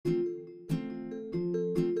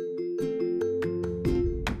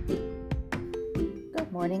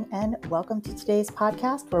morning, and welcome to today's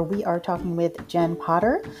podcast where we are talking with Jen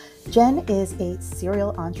Potter. Jen is a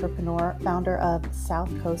serial entrepreneur, founder of South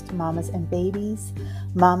Coast Mamas and Babies,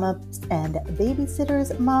 Mamas and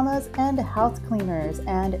Babysitters, Mamas and House Cleaners,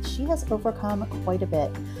 and she has overcome quite a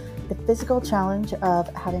bit. The physical challenge of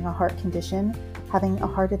having a heart condition, having a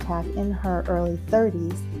heart attack in her early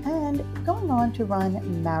 30s, and going on to run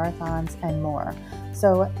marathons and more.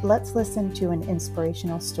 So let's listen to an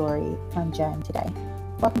inspirational story from Jen today.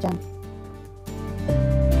 Welcome, Jen.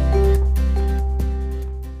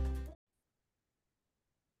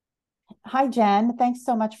 Hi, Jen. Thanks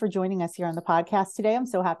so much for joining us here on the podcast today. I'm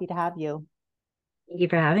so happy to have you. Thank you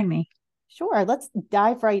for having me. Sure. Let's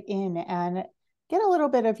dive right in and get a little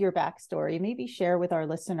bit of your backstory. Maybe share with our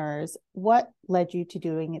listeners what led you to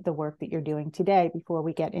doing the work that you're doing today before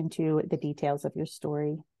we get into the details of your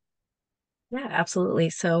story. Yeah,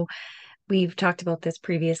 absolutely. So we've talked about this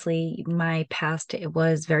previously. My past, it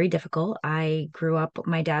was very difficult. I grew up,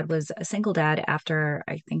 my dad was a single dad after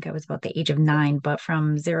I think I was about the age of 9, but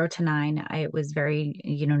from 0 to 9, I was very,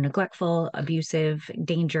 neglectful, abusive,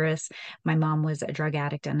 dangerous. My mom was a drug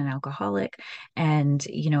addict and an alcoholic. And,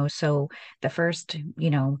 so the first,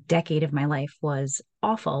 decade of my life was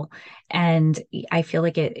awful. And I feel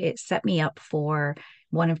like it set me up for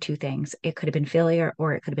one of two things. It could have been failure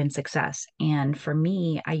or it could have been success. And for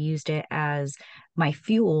me, I used it as my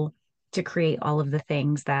fuel to create all of the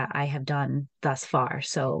things that I have done thus far.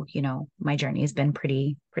 So, my journey has been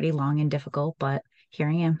pretty long and difficult, but here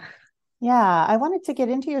I am. Yeah, I wanted to get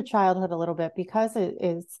into your childhood a little bit because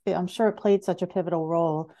I'm sure it played such a pivotal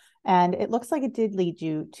role, and it looks like it did lead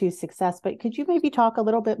you to success. But could you maybe talk a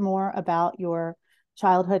little bit more about your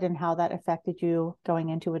childhood and how that affected you going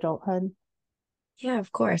into adulthood? Yeah,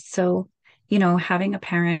 of course. So, having a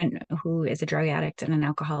parent who is a drug addict and an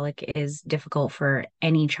alcoholic is difficult for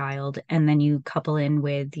any child. And then you couple in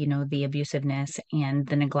with, the abusiveness and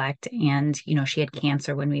the neglect. And, she had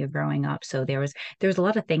cancer when we were growing up. So there was a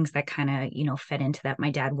lot of things that kind of, fed into that.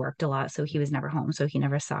 My dad worked a lot, so he was never home. So he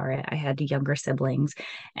never saw it. I had younger siblings.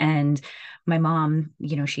 And my mom,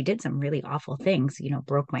 she did some really awful things,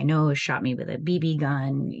 broke my nose, shot me with a BB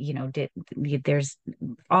gun, there's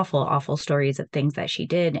awful stories of things that she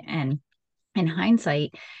did. And in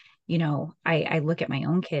hindsight, I look at my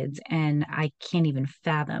own kids and I can't even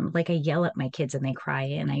fathom. Like I yell at my kids and they cry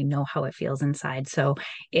and I know how it feels inside. So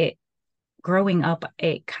it growing up,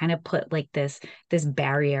 it kind of put like this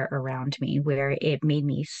barrier around me where it made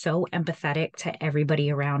me so empathetic to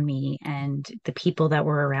everybody around me and the people that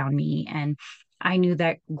were around me. And I knew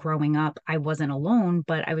that growing up, I wasn't alone,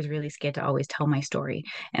 but I was really scared to always tell my story.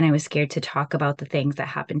 And I was scared to talk about the things that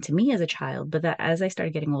happened to me as a child. But that as I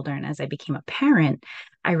started getting older and as I became a parent,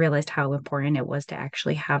 I realized how important it was to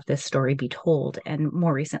actually have this story be told. And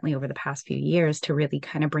more recently, over the past few years, to really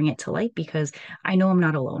kind of bring it to light because I know I'm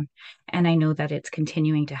not alone. And I know that it's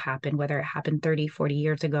continuing to happen, whether it happened 30, 40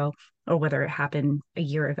 years ago or whether it happened a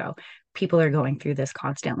year ago. People are going through this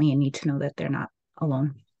constantly and need to know that they're not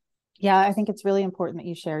alone. Yeah, I think it's really important that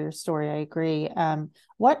you share your story. I agree.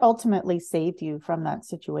 What ultimately saved you from that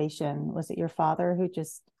situation? Was it your father who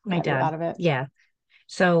just My got you dad, out of it? yeah.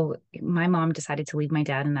 So my mom decided to leave my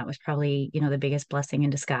dad, and that was probably, the biggest blessing in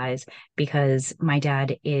disguise because my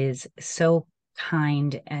dad is so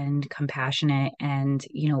kind and compassionate and,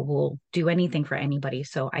 will do anything for anybody.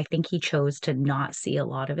 So I think he chose to not see a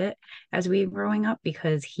lot of it as we were growing up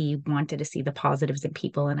because he wanted to see the positives in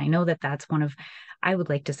people. And I know that I would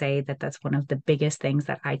like to say that that's one of the biggest things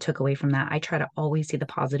that I took away from that. I try to always see the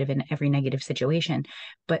positive in every negative situation,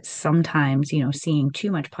 but sometimes, seeing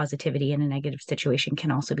too much positivity in a negative situation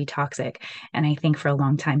can also be toxic. And I think for a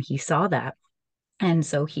long time he saw that. And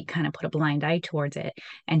so he kind of put a blind eye towards it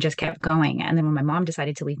and just kept going. And then when my mom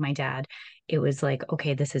decided to leave my dad, it was like,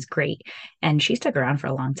 okay, this is great. And she stuck around for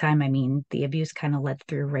a long time. I mean, the abuse kind of led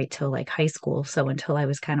through right till like high school. So until I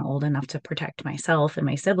was kind of old enough to protect myself and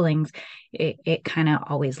my siblings, it kind of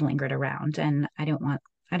always lingered around. And I didn't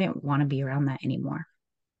want to be around that anymore.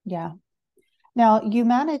 Yeah. Now, you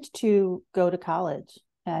managed to go to college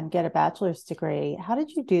and get a bachelor's degree. How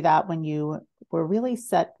did you do that when you were really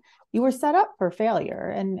set? You were set up for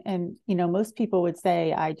failure, and most people would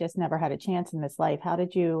say, "I just never had a chance in this life." How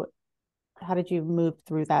did you move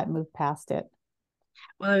through that, move past it?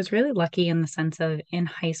 Well, I was really lucky in the sense of in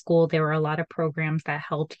high school, there were a lot of programs that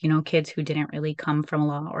helped, kids who didn't really come from a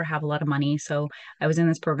lot or have a lot of money. So I was in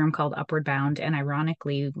this program called Upward Bound. And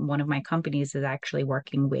ironically, one of my companies is actually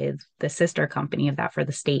working with the sister company of that for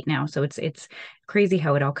the state now. So it's crazy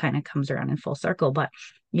how it all kind of comes around in full circle. But,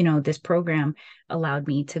 you know, this program allowed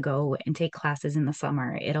me to go and take classes in the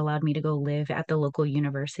summer. It allowed me to go live at the local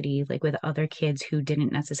university, like with other kids who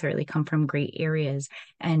didn't necessarily come from great areas,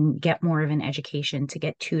 and get more of an education, to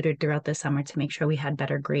get tutored throughout the summer to make sure we had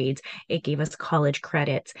better grades. It gave us college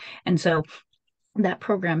credits. And so that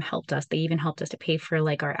program helped us. They even helped us to pay for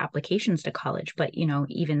like our applications to college. But, you know,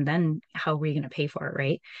 even then, how were you going to pay for it?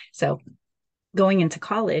 Right. So going into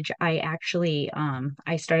college, I actually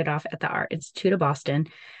I started off at the Art Institute of Boston.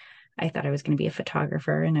 I thought I was going to be a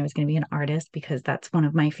photographer and I was going to be an artist because that's one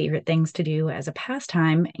of my favorite things to do as a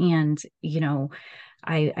pastime. And, you know,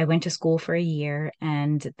 I went to school for a year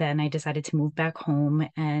and then I decided to move back home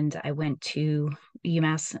and I went to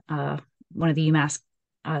UMass, one of the UMass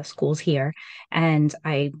schools here. And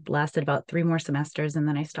I lasted about 3 more semesters and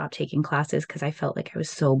then I stopped taking classes because I felt like I was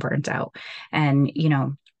so burnt out. And, you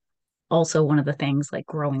know, also one of the things like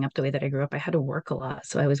growing up the way that I grew up, I had to work a lot.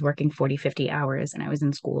 So I was working 40, 50 hours and I was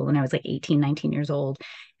in school and I was like 18, 19 years old.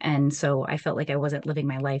 And so I felt like I wasn't living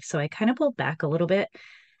my life. So I kind of pulled back a little bit,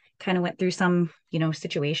 kind of went through some, you know,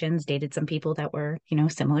 situations, dated some people that were, you know,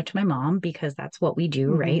 similar to my mom because that's what we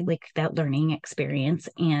do, right? Mm-hmm. Like that learning experience.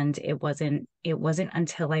 And it wasn't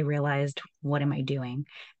until I realized what am I doing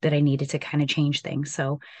that I needed to kind of change things.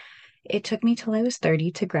 So it took me till I was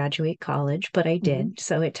 30 to graduate college, but I Mm-hmm. did.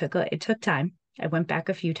 So it took time. I went back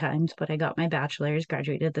a few times, but I got my bachelor's,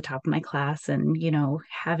 graduated at the top of my class, and you know,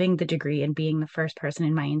 having the degree and being the first person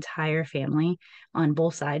in my entire family on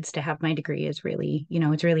both sides to have my degree is really, you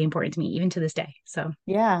know, it's really important to me even to this day. So,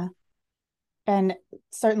 Yeah. And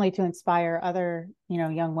certainly to inspire other,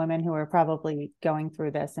 young women who are probably going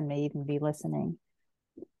through this and may even be listening.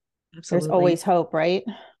 There's absolutely. always hope, right?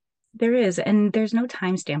 There is, and there's no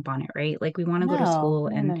timestamp on it, right? Like we want to go to No, school. no,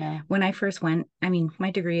 no, And no. when I first went, I mean,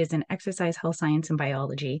 my degree is in exercise, health science, and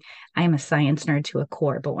biology. I am a science nerd to a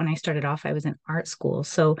core, but when I started off, I was in art school.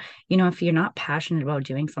 So, you know, if you're not passionate about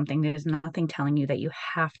doing something, there's nothing telling you that you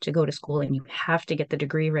have to go to school and you have to get the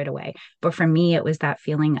degree right away. But for me, it was that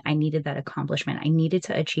feeling I needed that accomplishment. I needed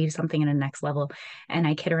to achieve something at a next level. And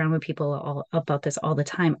I kid around with people all about this all the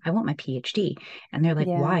time. I want my PhD. And they're like,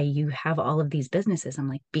 Yeah, why? You have all of these businesses. I'm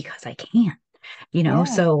like, because I can, you know? yeah.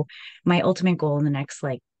 So my ultimate goal in the next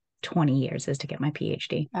like 20 years is to get my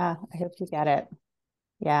PhD. I hope you get it. I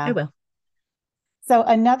Yeah. will. So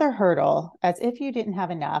another hurdle, as if you didn't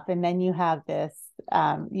have enough, and then you have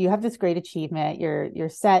this great achievement. You're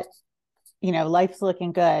set. Life's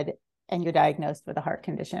looking good, and you're diagnosed with a heart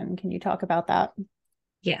condition. Can you talk about that?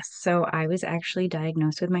 Yes. So I was actually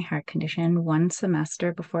diagnosed with my heart condition 1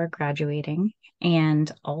 semester before graduating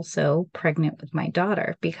and also pregnant with my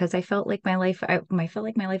daughter because I felt like I felt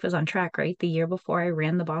like my life was on track, right? The year before I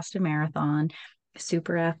ran the Boston Marathon,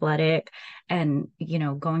 super athletic and, you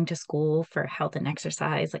know, going to school for health and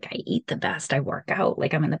exercise. Like I eat the best, I work out,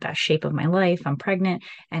 like I'm in the best shape of my life. I'm pregnant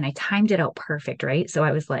and I timed it out perfect, right? So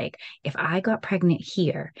I was like, if I got pregnant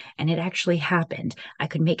here and it actually happened, I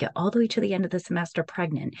could make it all the way to the end of the semester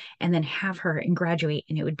pregnant and then have her and graduate.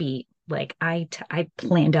 And it would be like, I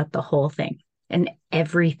planned out the whole thing and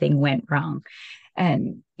everything went wrong.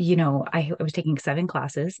 And, you know, I was taking 7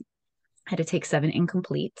 classes. I had to take 7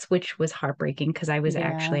 incompletes, which was heartbreaking because Yeah.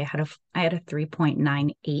 I had a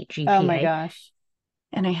 3.98 Oh my GPA gosh.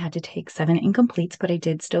 and I had to take 7 incompletes, but I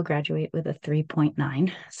did still graduate with a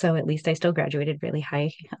 3.9. So at least I still graduated really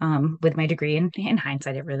high with my degree. And in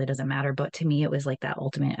hindsight, it really doesn't matter. But to me, it was like that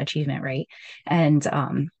ultimate achievement, right? And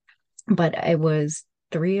but I was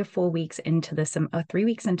 3 or 4 weeks into 3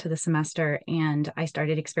 weeks into the semester, and I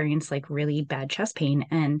started experiencing like really bad chest pain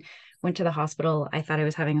and went to the hospital. I thought I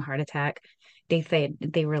was having a heart attack.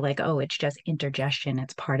 They were like, oh, it's just indigestion.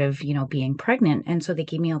 It's part of, you know, being pregnant. And so they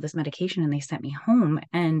gave me all this medication and they sent me home.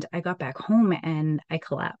 And I got back home and I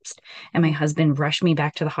collapsed. And my husband rushed me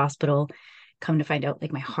back to the hospital. Come to find out,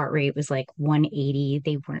 like my heart rate was like 180.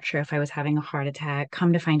 They weren't sure if I was having a heart attack.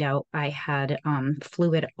 Come to find out, I had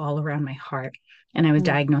fluid all around my heart, and I was Mm.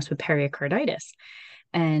 diagnosed with pericarditis.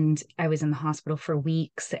 And I was in the hospital for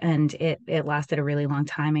weeks, and it lasted a really long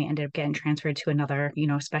time. I ended up getting transferred to another, you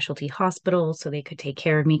know, specialty hospital so they could take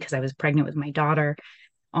care of me because I was pregnant with my daughter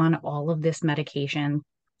on all of this medication.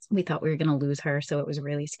 We thought we were going to lose her, so it was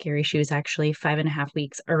really scary. She was actually 5.5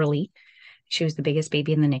 weeks early. She was the biggest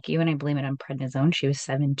baby in the NICU, and I blame it on prednisone. She was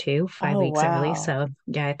 7 2, five Oh, weeks early. wow. So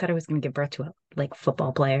yeah, I thought I was going to give birth to a like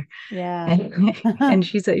football player. Yeah. And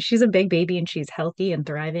she's a big baby and she's healthy and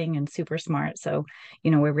thriving and super smart. So,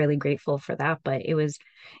 you know, we're really grateful for that. But it was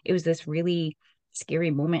this really,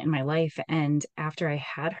 scary moment in my life. And after I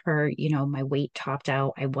had her, my weight topped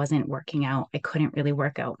out. I wasn't working out. I couldn't really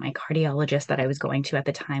work out. My cardiologist that I was going to at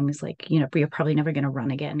the time was like, you're probably never going to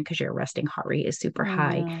run again because your resting heart rate is super Oh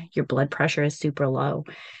high. no. Your blood pressure is super low.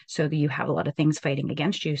 So you have a lot of things fighting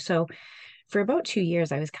against you. So for about 2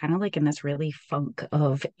 years, I was kind of like in this really funk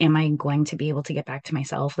of, am I going to be able to get back to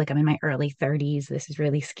myself? Like I'm in my early 30s. This is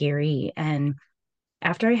really scary. And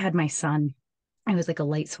after I had my son, I was like a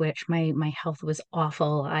light switch. My health was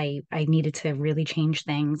awful. I needed to really change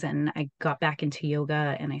things, and I got back into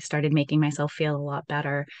yoga and I started making myself feel a lot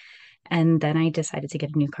better. And then I decided to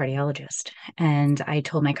get a new cardiologist. And I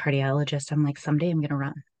told my cardiologist, I'm like, someday I'm going to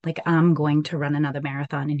run. Like, I'm going to run another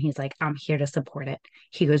marathon. And he's like, I'm here to support it.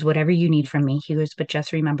 He goes, whatever you need from me. He goes, but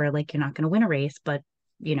just remember, like, you're not going to win a race, but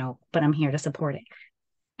I'm here to support it.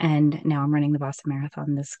 And now I'm running the Boston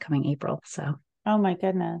Marathon this coming April. So, Oh my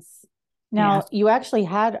goodness. yeah, Now, you actually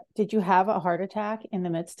did you have a heart attack in the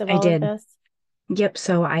midst of I all of did. this? Yep.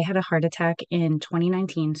 So I had a heart attack in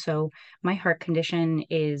 2019. So my heart condition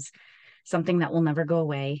is something that will never go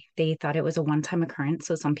away. They thought it was a one-time occurrence.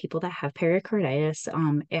 So some people that have pericarditis,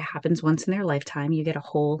 it happens once in their lifetime. You get a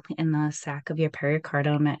hole in the sac of your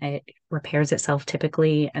pericardium. It repairs itself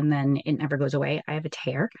typically, and then it never goes away. I have a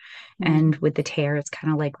tear. Mm. And with the tear, it's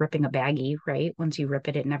kind of like ripping a baggie, right? Once you rip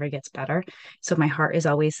it, it never gets better. So my heart is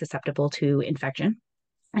always susceptible to infection.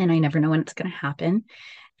 And I never know when it's going to happen.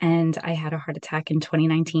 And I had a heart attack in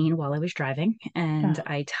 2019 while I was driving. And Oh,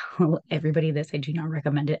 I tell everybody this, I do not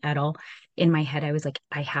recommend it at all. In my head, I was like,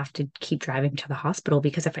 I have to keep driving to the hospital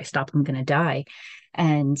because if I stop, I'm going to die.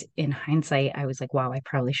 And in hindsight, I was like, wow, I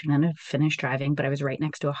probably shouldn't have finished driving, but I was right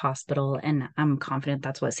next to a hospital. And I'm confident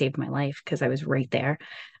that's what saved my life because I was right there.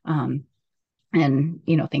 Um,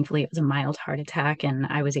 thankfully it was a mild heart attack and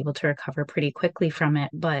I was able to recover pretty quickly from it.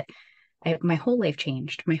 But my whole life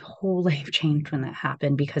changed. My whole life changed when that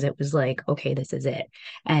happened because it was like, okay, this is it.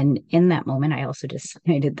 And in that moment, I also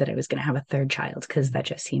decided that I was going to have a third child because that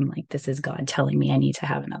just seemed like this is God telling me I need to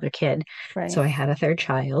have another kid. So right. I had a third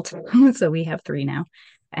child. So we have three now.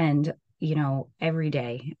 And every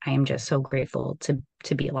day I am just so grateful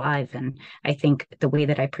to be alive. And I think the way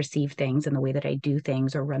that I perceive things and the way that I do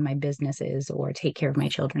things or run my businesses or take care of my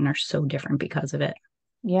children are so different because of it.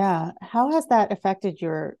 Yeah. How has that affected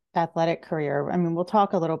your athletic career? I mean, we'll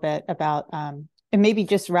talk a little bit about, and maybe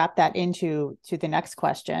just wrap that into the next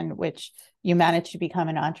question, which you managed to become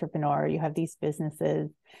an entrepreneur. You have these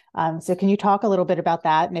businesses. So can you talk a little bit about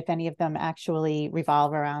that and if any of them actually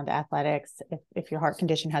revolve around athletics, if your heart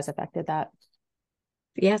condition has affected that?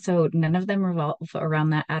 Yeah, so none of them revolve around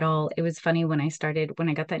that at all. It was funny when I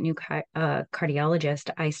got that new cardiologist,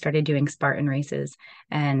 I started doing Spartan races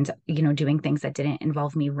and, doing things that didn't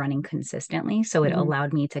involve me running consistently. So it Mhm.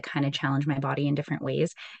 allowed me to kind of challenge my body in different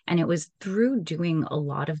ways. And it was through doing a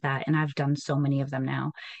lot of that, and I've done so many of them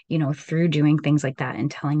now, through doing things like that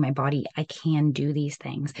and telling my body I can do these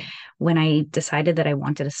things. When I decided that I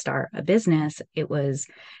wanted to start a business, it was,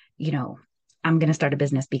 you know, I'm going to start a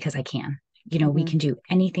business because I can. We Mhm. can do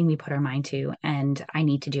anything we put our mind to, and I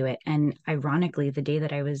need to do it. And ironically, the day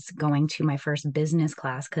that I was going to my first business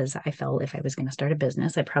class, because I felt if I was going to start a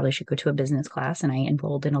business, I probably should go to a business class, and I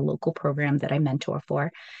enrolled in a local program that I mentor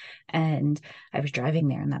for. And I was driving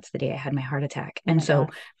there, and that's the day I had my heart attack. Oh And my so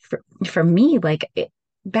gosh. for me,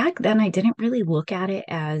 back then, I didn't really look at it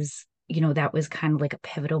as that was kind of like a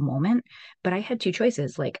pivotal moment. But I had two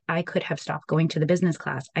choices. Like, I could have stopped going to the business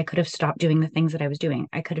class. I could have stopped doing the things that I was doing.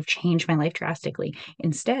 I could have changed my life drastically.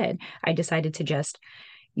 Instead, I decided to just,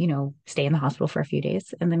 stay in the hospital for a few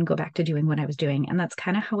days and then go back to doing what I was doing. And that's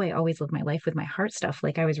kind of how I always live my life with my heart stuff.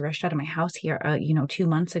 Like, I was rushed out of my house here, 2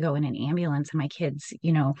 months ago in an ambulance, and my kids,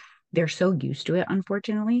 they're so used to it,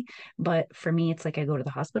 unfortunately. But for me, it's like I go to the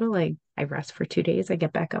hospital, I rest for 2 days, I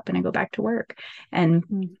get back up and I go back to work. And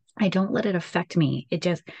Mm. I don't let it affect me.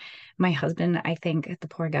 My husband, I think the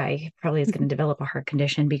poor guy probably is going to develop a heart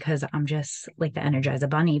condition because I'm just like the Energizer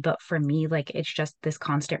Bunny. But for me, like, it's just this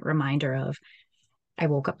constant reminder of, I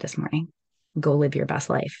woke up this morning, go live your best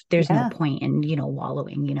life. There's no Yeah. point in,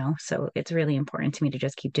 wallowing, so it's really important to me to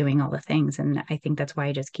just keep doing all the things. And I think that's why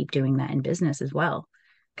I just keep doing that in business as well,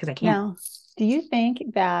 because I can. Now, do you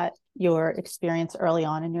think that your experience early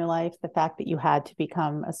on in your life, the fact that you had to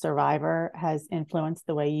become a survivor, has influenced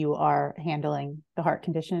the way you are handling the heart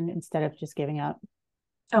condition instead of just giving up?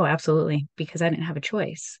 Oh, absolutely, because I didn't have a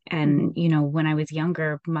choice. And, Mhm. when I was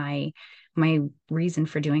younger, my reason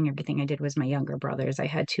for doing everything I did was my younger brothers. I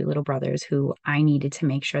had two little brothers who I needed to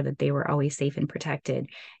make sure that they were always safe and protected.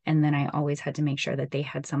 And then I always had to make sure that they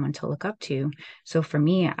had someone to look up to. So for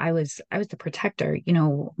me, I was the protector.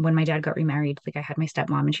 When my dad got remarried, like I had my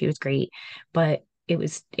stepmom and she was great, but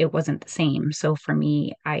it wasn't the same. So for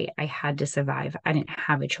me, I had to survive. I didn't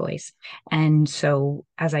have a choice. And so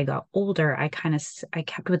as I got older, I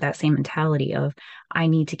kept with that same mentality of I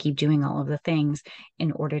need to keep doing all of the things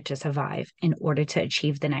in order to survive, in order to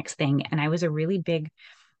achieve the next thing. And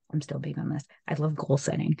I'm still big on this. I love goal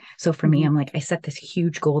setting. So for me, Mhm. I'm like, I set this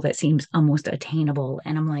huge goal that seems almost attainable.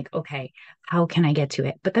 And I'm like, okay, how can I get to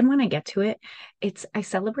it? But then when I get to it, I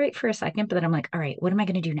celebrate for a second, but then I'm like, all right, what am I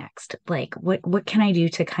going to do next? Like, what can I do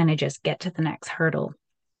to kind of just get to the next hurdle?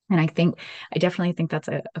 And I definitely think that's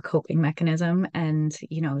a coping mechanism and,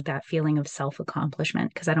 that feeling of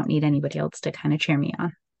self-accomplishment because I don't need anybody else to kind of cheer me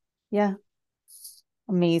on. Yeah.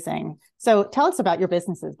 Amazing. So tell us about your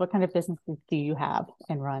businesses. What kind of businesses do you have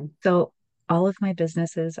and run? So all of my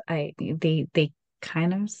businesses, they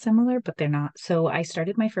kind of similar, but they're not. So I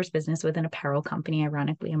started my first business with an apparel company.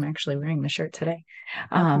 Ironically, I'm actually wearing the shirt today.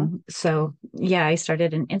 Okay. So yeah, I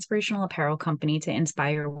started an inspirational apparel company to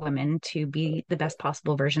inspire women to be the best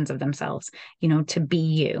possible versions of themselves, to be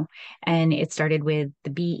you. And it started with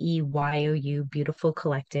the BEYOU, beautiful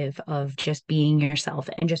collective of just being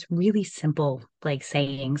yourself and just really simple like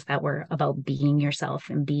sayings that were about being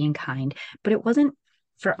yourself and being kind. But it wasn't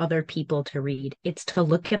for other people to read. It's to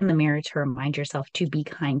look in the mirror to remind yourself to be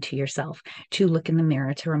kind to yourself, to look in the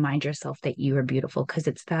mirror to remind yourself that you are beautiful. Because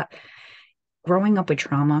it's that growing up with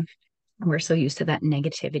trauma, we're so used to that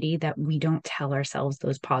negativity that we don't tell ourselves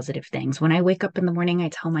those positive things. When I wake up in the morning, I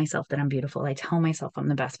tell myself that I'm beautiful. I tell myself I'm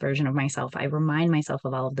the best version of myself. I remind myself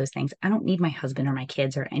of all of those things. I don't need my husband or my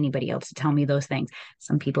kids or anybody else to tell me those things.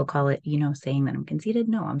 Some people call it, saying that I'm conceited.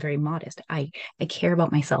 No, I'm very modest. I care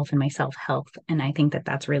about myself and my self-health, and I think that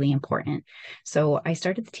that's really important. So I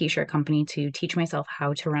started the t-shirt company to teach myself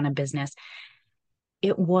how to run a business.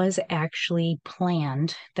 It was actually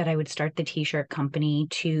planned that I would start the t-shirt company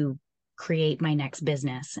to create my next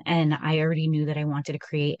business. And I already knew that I wanted to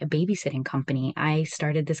create a babysitting company. I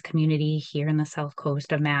started this community here in the South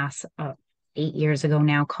Coast of Mass 8 years ago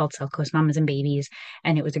now called South Coast Mamas and Babies.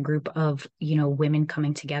 And it was a group of, women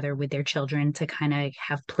coming together with their children to kind of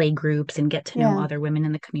have play groups and get to know Yeah. other women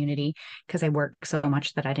in the community because I work so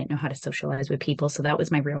much that I didn't know how to socialize with people. So that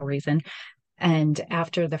was my real reason. And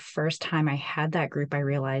after the first time I had that group, I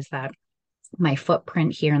realized that my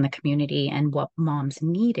footprint here in the community and what moms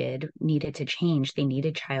needed to change. They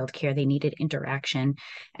needed childcare, they needed interaction,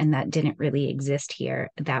 and that didn't really exist here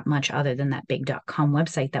that much other than that big.com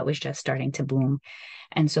website that was just starting to boom.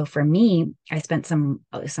 And so for me, I spent some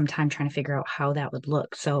time trying to figure out how that would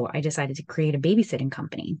look. So I decided to create a babysitting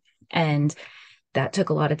company. And that took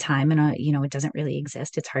a lot of time and it doesn't really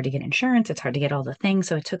exist. It's hard to get insurance, it's hard to get all the things,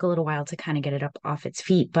 so it took a little while to kind of get it up off its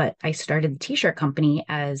feet. But I started the t-shirt company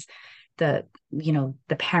as the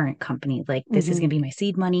parent company. Like, this is Hmm. going to be my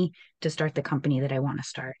seed money to start the company that I want to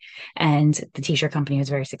start. And the t-shirt company was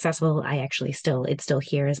very successful. It's still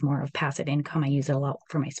here as more of passive income. I use it a lot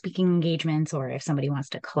for my speaking engagements, or if somebody wants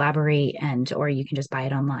to collaborate, or you can just buy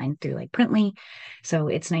it online through like Printly. So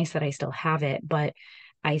it's nice that I still have it. But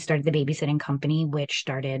I started the babysitting company, which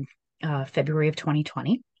started February of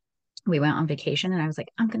 2020. We went on vacation and I was like,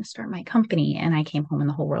 I'm going to start my company. And I came home and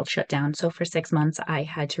the whole world shut down. So for 6 months, I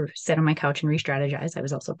had to sit on my couch and re strategize. I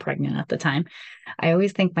was also pregnant at the time. I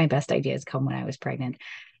always think my best ideas come when I was pregnant.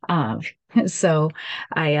 Um, so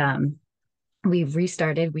I, we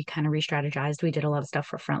restarted, we kind of re-strategized. We did a lot of stuff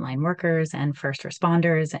for frontline workers and first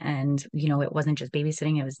responders. And, it wasn't just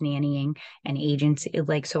babysitting, it was nannying and agency.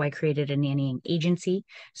 So I created a nannying agency.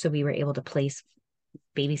 So we were able to place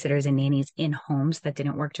babysitters and nannies in homes that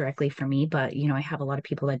didn't work directly for me. But, I have a lot of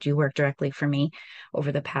people that do work directly for me.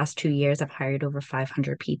 Over the past 2 years, I've hired over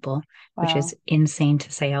 500 people, which is Wow. insane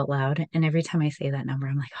to say out loud. And every time I say that number,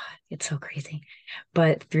 I'm like, oh, it's so crazy.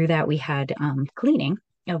 But through that, we had cleaning.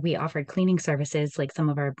 We offered cleaning services. Like, some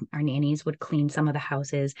of our nannies would clean some of the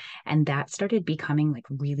houses, and that started becoming like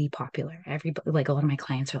really popular. Everybody, like a lot of my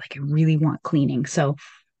clients are like, I really want cleaning. So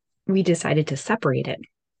we decided to separate it.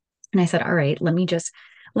 And I said, all right, let me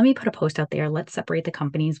put a post out there. Let's separate the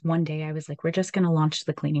companies. One day I was like, we're just going to launch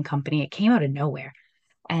the cleaning company. It came out of nowhere.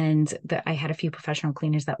 And I had a few professional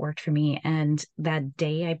cleaners that worked for me. And that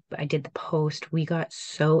day I did the post, we got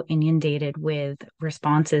so inundated with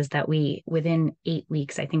responses that within 8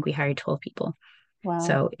 weeks, I think we hired 12 people. Wow.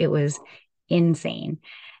 So it was insane.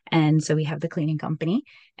 And so we have the cleaning company.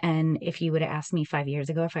 And if you would have asked me 5 years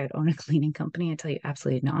ago if I would own a cleaning company, I'd tell you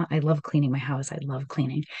absolutely not. I love cleaning my house. I love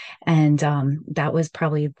cleaning. And that was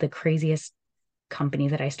probably the craziest company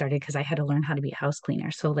that I started because I had to learn how to be a house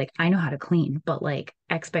cleaner. So like I know how to clean, but like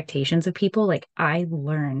expectations of people, like I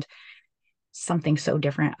learned something so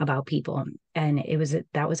different about people. And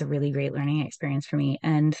that was a really great learning experience for me.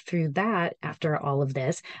 And through that, after all of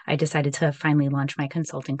this, I decided to finally launch my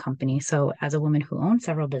consulting company. So as a woman who owns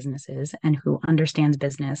several businesses and who understands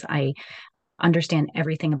business, I understand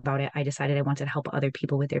everything about it. I decided I wanted to help other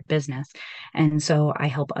people with their business. And so I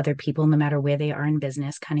help other people, no matter where they are in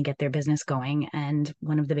business, kind of get their business going. And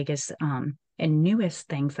one of the biggest and newest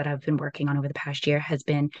things that I've been working on over the past year has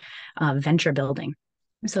been venture building.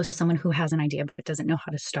 So someone who has an idea but doesn't know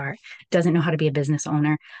how to start, doesn't know how to be a business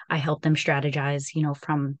owner, I help them strategize,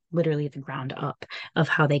 from literally the ground up of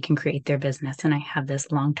how they can create their business. And I have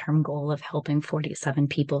this long-term goal of helping 47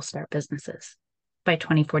 people start businesses by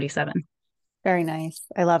 2047. Very nice.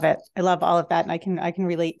 I love it. I love all of that. And I can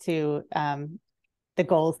relate to the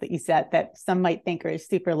goals that you set that some might think are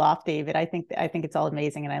super lofty, but I think it's all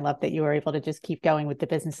amazing. And I love that you were able to just keep going with the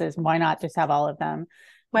businesses. Why not just have all of them?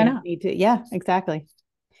 Why not? Yeah, exactly.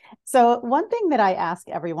 So one thing that I ask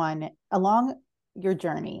everyone along your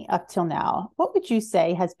journey up till now, what would you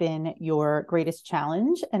say has been your greatest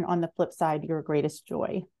challenge? And on the flip side, your greatest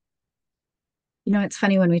joy? It's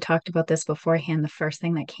funny when we talked about this beforehand, the first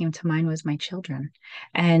thing that came to mind was my children.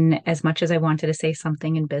 And as much as I wanted to say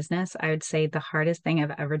something in business, I would say the hardest thing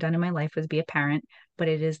I've ever done in my life was be a parent, but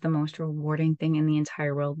it is the most rewarding thing in the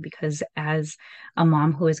entire world because as a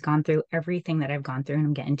mom who has gone through everything that I've gone through, and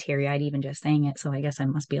I'm getting teary-eyed even just saying it, so I guess I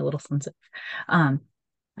must be a little sensitive. Um,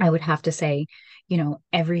 I would have to say,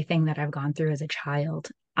 everything that I've gone through as a child,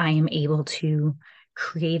 I am able to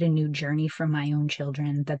create a new journey for my own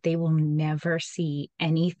children that they will never see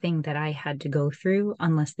anything that I had to go through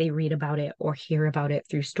unless they read about it or hear about it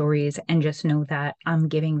through stories and just know that I'm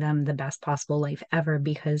giving them the best possible life ever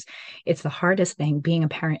because it's the hardest thing. Being a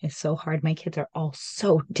parent is so hard. My kids are all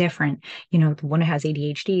so different. The one has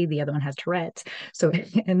ADHD, the other one has Tourette's. So,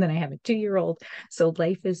 and then I have a 2-year old. So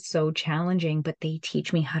life is so challenging, but they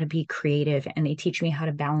teach me how to be creative and they teach me how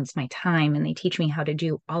to balance my time and they teach me how to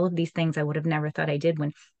do all of these things I would have never thought I did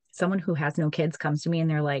when someone who has no kids comes to me and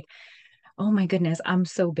they're like, oh my goodness, I'm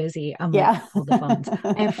so busy. I'm like, Yeah. hold the phones.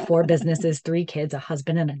 I have 4 businesses, 3 kids, a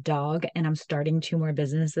husband, and a dog, and I'm starting 2 more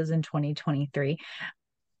businesses in 2023.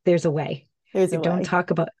 There's a way. There's a Don't way.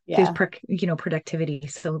 talk about Yeah. productivity.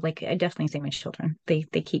 So like I definitely say my children, they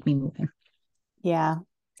keep me moving. Yeah.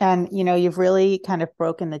 And, you've really kind of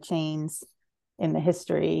broken the chains in the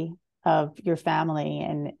history of your family.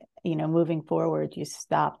 And, moving forward, you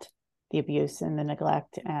stopped the abuse and the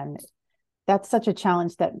neglect. And that's such a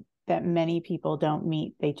challenge that many people don't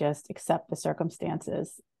meet. They just accept the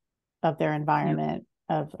circumstances of their Yep. environment,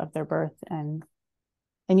 of their birth and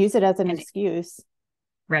use it as an And excuse.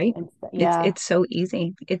 right. And It's yeah, it's so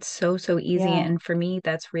easy. It's so easy. yeah. And for me,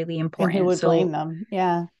 that's really And who important. would blame So them?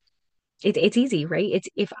 Yeah. it's easy, right? It's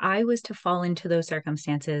if I was to fall into those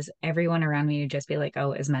circumstances, everyone around me would just be like,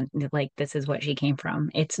 "Oh, is meant like this is what she came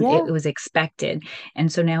from." It Yeah. was expected,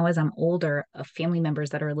 and so now as I'm older, family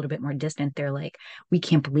members that are a little bit more distant, they're like, "We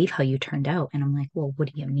can't believe how you turned out," and I'm like, "Well,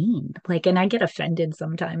 what do you mean?" Like, and I get offended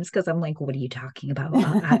sometimes because I'm like, "What are you talking about?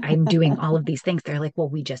 I'm doing all of these things." They're like, "Well,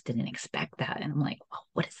 we just didn't expect that," and I'm like, "Well,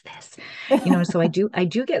 what is this?" So I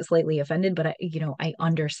do get slightly offended, but I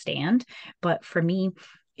understand. But for me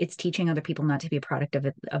it's teaching other people not to be a product of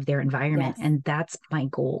their environment. Yes. And that's my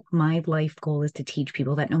goal. My life goal is to teach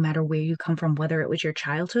people that no matter where you come from, whether it was your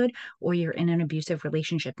childhood or you're in an abusive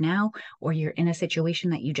relationship now, or you're in a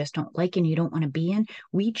situation that you just don't like and you don't want to be in,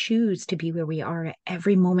 we choose to be where we are at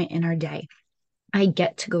every moment in our day. I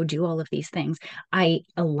get to go do all of these things. I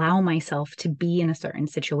allow myself to be in a certain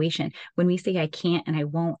situation. When we say I can't and I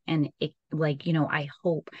won't, and it like, I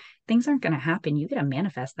hope things aren't going to happen, you got to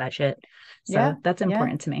manifest that shit. Yeah. So that's Yeah.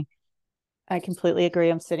 important to me. I completely agree.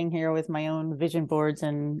 I'm sitting here with my own vision boards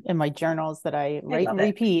and in my journals that I I write and love it.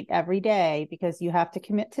 repeat every day because you have to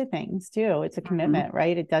commit to things too. It's a Mhm. commitment,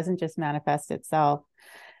 right? It doesn't just manifest itself.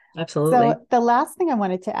 So Absolutely. the last thing I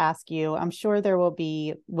wanted to ask you, I'm sure there will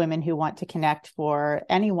be women who want to connect for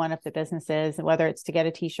any one of the businesses, whether it's to get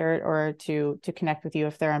a t-shirt or to connect with you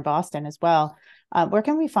if they're in Boston as well. Where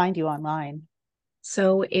can we find you online?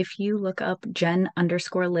 So if you look up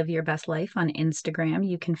Jen_live your best life on Instagram,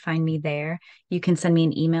 you can find me there. You can send me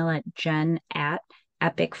an email at jen@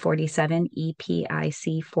 epic47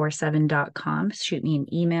 epic47.com. Shoot me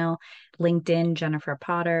an email, LinkedIn, Jennifer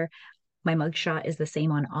Potter. My mugshot is the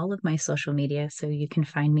same on all of my social media. So you can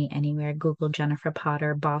find me anywhere. Google Jennifer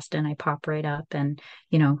Potter, Boston. I pop right up. And,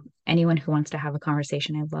 anyone who wants to have a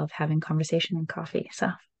conversation, I love having conversation and coffee. So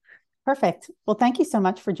Perfect. Well, thank you so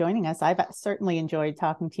much for joining us. I've certainly enjoyed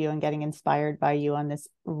talking to you and getting inspired by you on this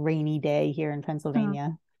rainy day here in oh,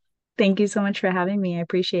 Pennsylvania. thank you so much for having me. I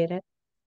appreciate it.